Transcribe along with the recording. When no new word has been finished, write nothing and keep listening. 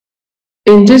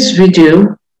In this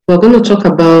video, we're going to talk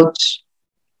about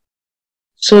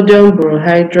sodium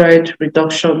borohydride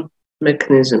reduction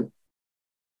mechanism.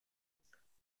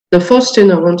 The first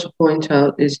thing I want to point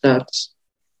out is that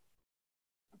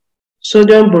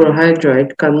sodium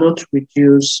borohydride cannot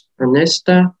reduce an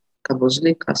ester,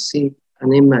 carboxylic acid,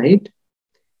 and amide.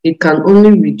 It can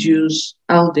only reduce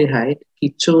aldehyde,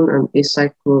 ketone, and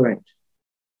acyl chloride.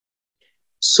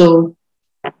 So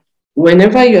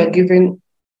whenever you are given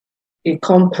a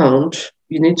compound,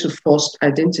 you need to first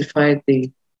identify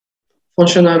the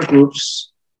functional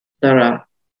groups that are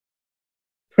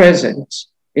present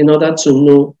in order to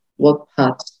know what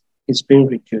part is being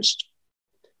reduced.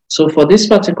 So for this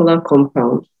particular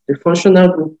compound, the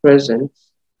functional group present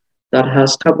that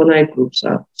has carbonyl groups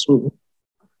are 2.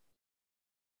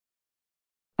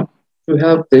 We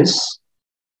have this.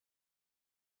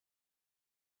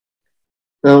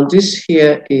 Now this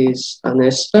here is an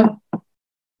ester.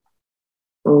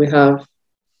 And we have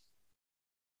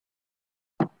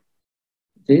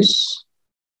this.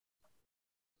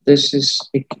 This is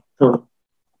a ketone.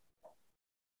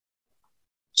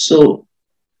 So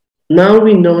now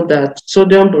we know that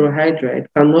sodium borohydride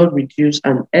cannot reduce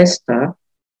an ester.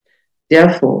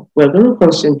 Therefore, we're going to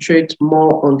concentrate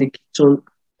more on the ketone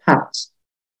part.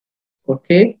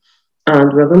 Okay?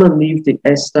 And we're going to leave the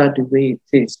ester the way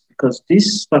it is because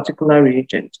this particular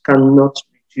reagent cannot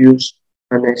reduce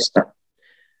an ester.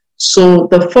 So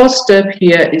the first step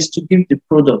here is to give the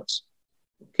product.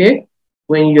 Okay?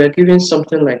 When you are given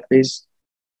something like this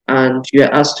and you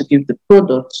are asked to give the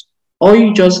product, all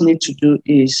you just need to do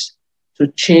is to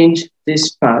change this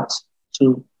part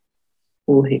to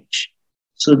OH.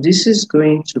 So this is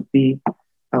going to be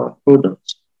our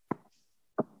product.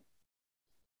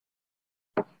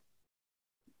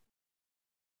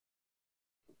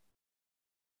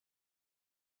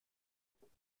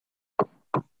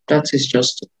 That is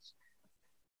just it.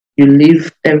 You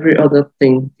leave every other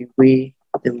thing the way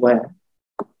they were.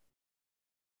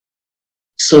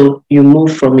 So you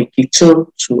move from a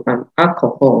ketone to an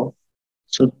alcohol.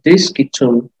 So this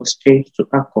ketone was changed to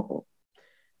alcohol.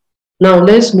 Now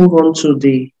let's move on to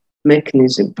the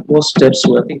mechanism. What steps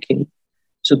we're taking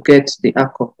to get the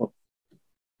alcohol.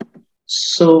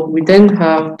 So we then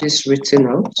have this written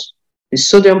out. The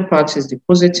sodium part is the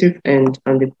positive end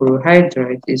and the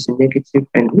borohydride is the negative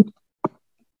end.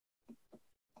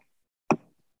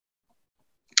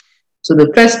 So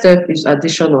the first step is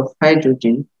addition of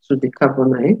hydrogen to the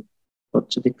carbonyl, or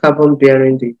to the carbon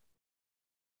bearing the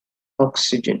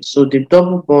oxygen. So the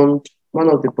double bond, one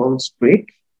of the bonds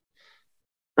break,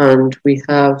 and we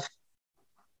have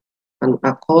an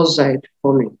alkoxide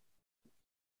forming.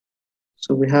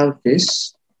 So we have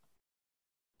this.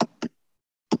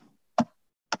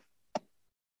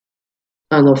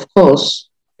 And of course,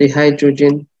 the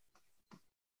hydrogen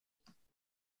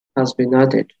has been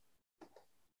added.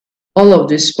 All of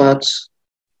this part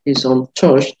is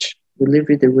untouched. We leave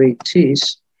it the way it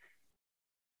is.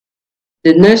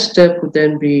 The next step would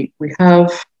then be, we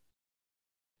have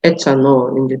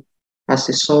ethanol as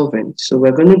a solvent. So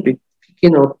we're going to be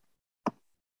picking up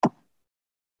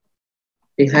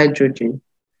the hydrogen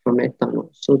from ethanol.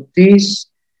 So this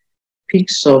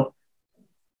picks up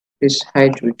this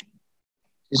hydrogen.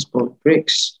 This bond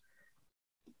breaks.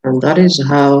 And that is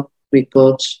how we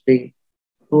got the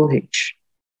OH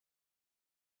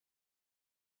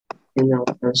in our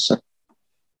answer,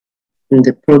 in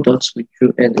the products we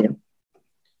drew earlier.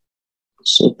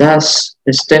 So that's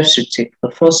the steps you take. The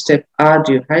first step, add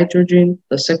your hydrogen.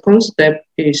 The second step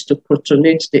is to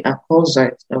protonate the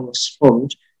alkoxide that was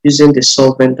formed using the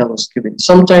solvent that was given.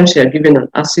 Sometimes you are given an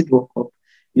acid workup.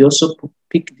 You also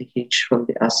pick the H from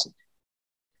the acid.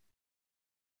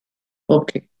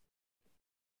 Okay.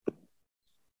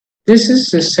 This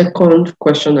is the second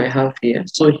question I have here.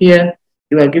 So here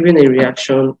you are given a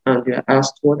reaction and you are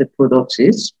asked what the product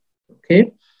is.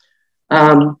 Okay.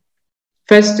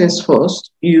 First things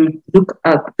first, you look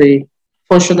at the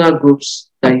functional groups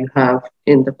that you have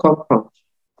in the compound.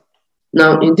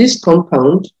 Now, in this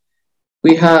compound,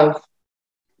 we have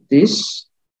this,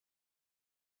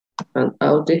 an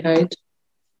aldehyde,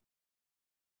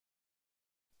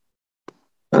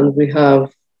 and we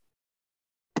have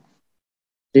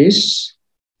this,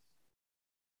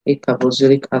 a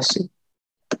carboxylic acid.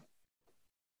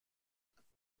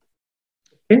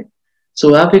 Okay, so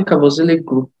we have a carboxylic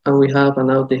group and we have an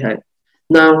aldehyde.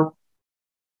 Now,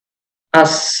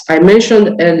 as I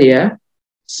mentioned earlier,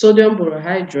 sodium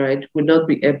borohydride will not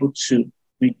be able to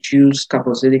reduce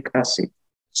carboxylic acid.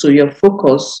 So your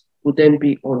focus would then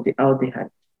be on the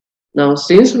aldehyde. Now,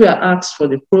 since we are asked for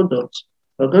the product,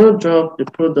 we're going to draw the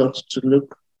product to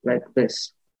look like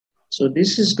this. So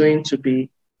this is going to be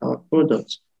our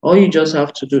product. All you just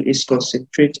have to do is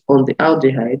concentrate on the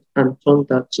aldehyde and turn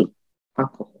that to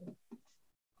alcohol.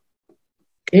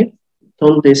 Okay,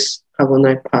 turn this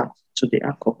carbonyl part to the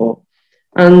alcohol,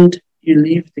 and you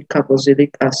leave the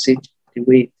carboxylic acid the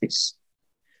way it is.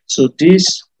 So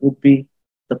this would be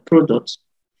the product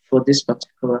for this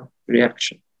particular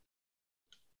reaction.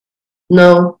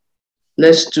 Now,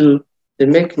 let's do the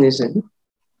mechanism.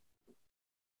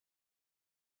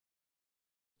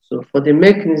 So for the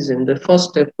mechanism, the first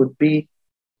step would be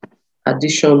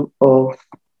addition of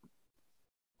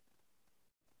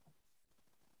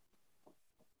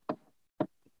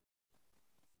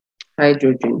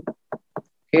hydrogen.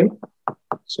 Okay,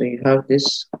 so you have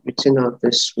this written out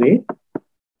this way.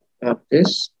 You have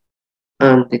this,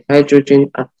 and the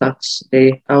hydrogen attacks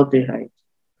the aldehyde,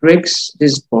 breaks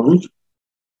this bond,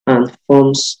 and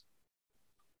forms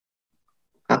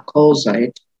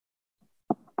alkoxide,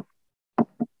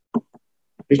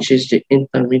 which is the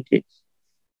intermediate.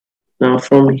 Now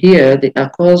from here, the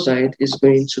alkoxide is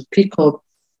going to pick up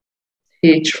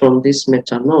H from this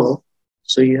methanol.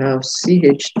 So you have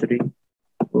CH3OH.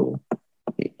 So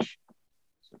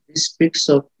this picks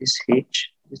up this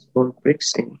H, this bond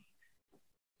breaks in,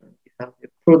 and you have the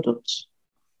product.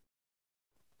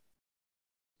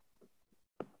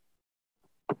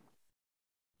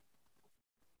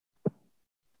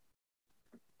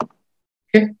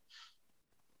 Okay,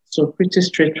 so pretty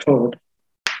straightforward.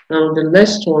 Now the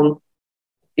last one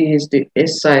is the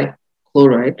SI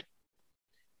chloride.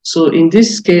 So in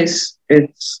this case,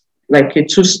 it's like a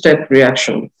two-step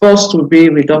reaction. First will be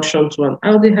reduction to an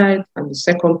aldehyde, and the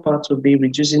second part will be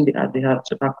reducing the aldehyde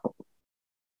to alcohol.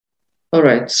 All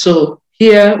right, so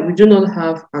here we do not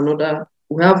have another,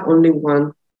 we have only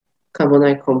one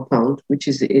carbonyl compound, which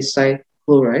is the SI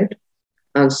chloride.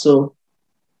 And so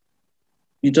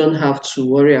you don't have to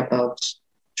worry about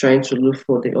trying to look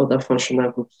for the other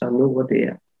functional groups and know what they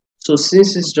are. So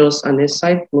since it's just an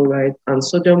SI chloride and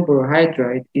sodium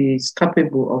borohydride is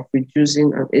capable of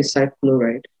reducing an SI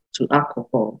chloride to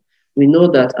alcohol, we know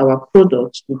that our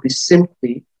product will be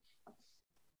simply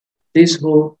this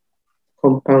whole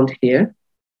compound here.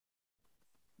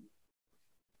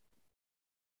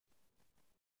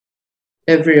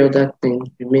 Every other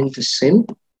thing remains the same.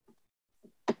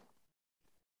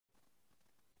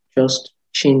 Just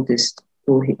change this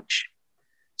OH.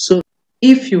 So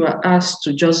if you are asked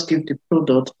to just give the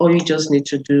product, all you just need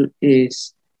to do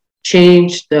is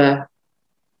change the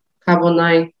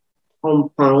carbonyl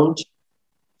compound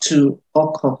to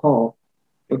alcohol,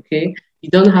 okay? You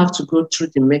don't have to go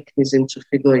through the mechanism to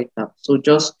figure it out. So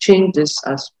just change this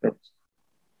aspect,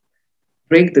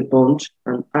 break the bond,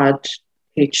 and add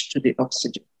H to the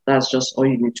oxygen. That's just all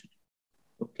you need to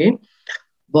do, okay?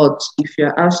 But if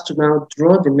you're asked to now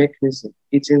draw the mechanism,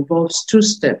 it involves two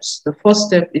steps. The first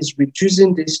step is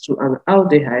reducing this to an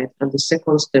aldehyde, and the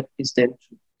second step is then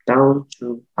down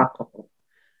to alcohol.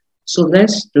 So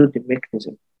let's do the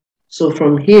mechanism. So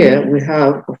from here, we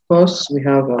have, of course, we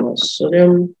have our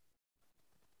sodium,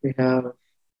 we have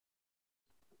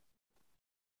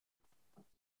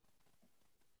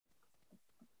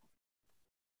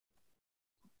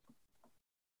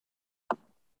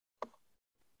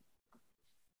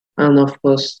and of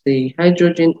course, the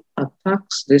hydrogen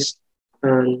attacks this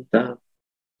and the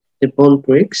bond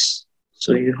breaks.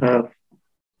 So you have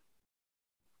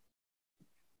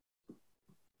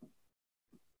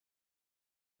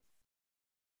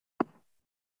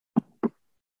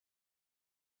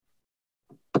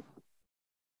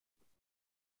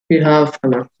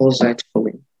an alkoxide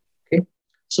forming. Okay.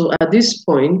 So at this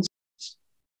point,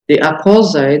 the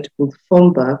alkoxide will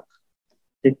form back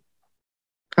the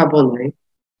carbonyl,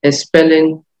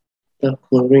 expelling the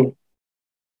chlorine.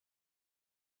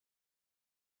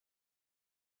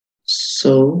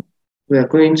 So we are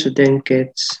going to then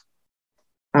get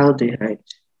aldehyde.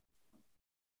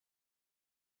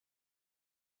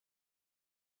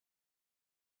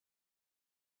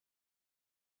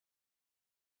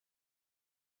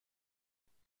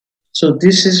 So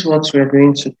this is what we're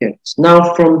going to get.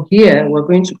 Now from here, we're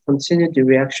going to continue the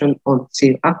reaction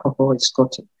until alcohol is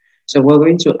gotten. So we're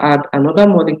going to add another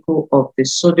molecule of the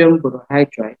sodium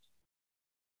borohydride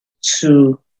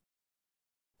to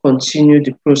continue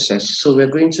the process. So we're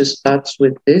going to start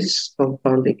with this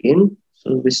compound again.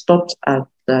 So we stopped at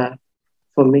the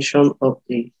formation of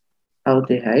the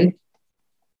aldehyde.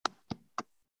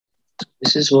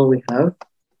 This is what we have.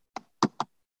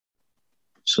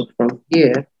 So from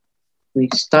here, we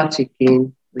start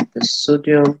again with the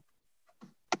sodium,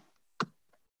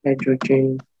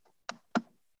 hydrogen,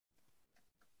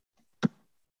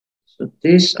 So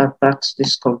this attacks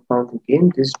this compound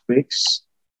again, this breaks,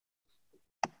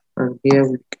 and here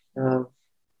we have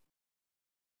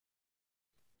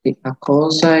the alcohol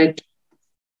side.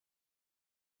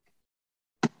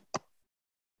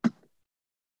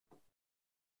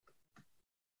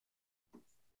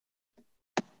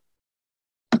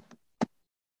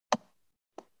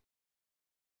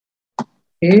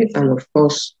 Okay, and of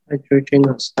course, hydrogen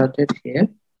has started here.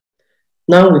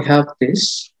 Now we have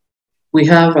this. We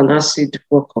have an acid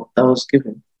workup that was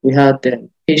given. We had the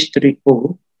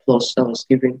H3O plus that was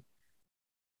given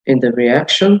in the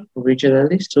reaction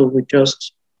originally. So we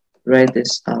just write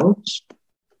this out.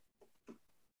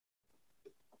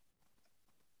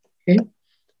 Okay,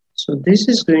 so this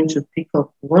is going to pick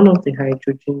up one of the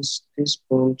hydrogens this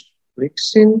bond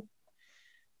breaks in,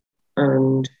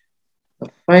 and the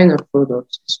final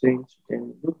product is going to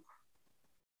then look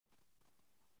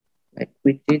like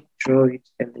we did draw it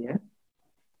earlier.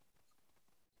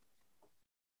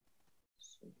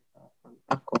 So we have an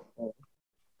alcohol.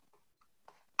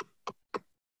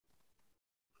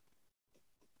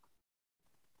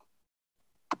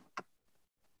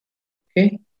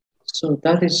 Okay, so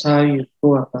that is how you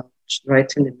go about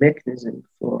writing the mechanism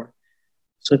for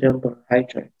sodium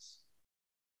borohydrides.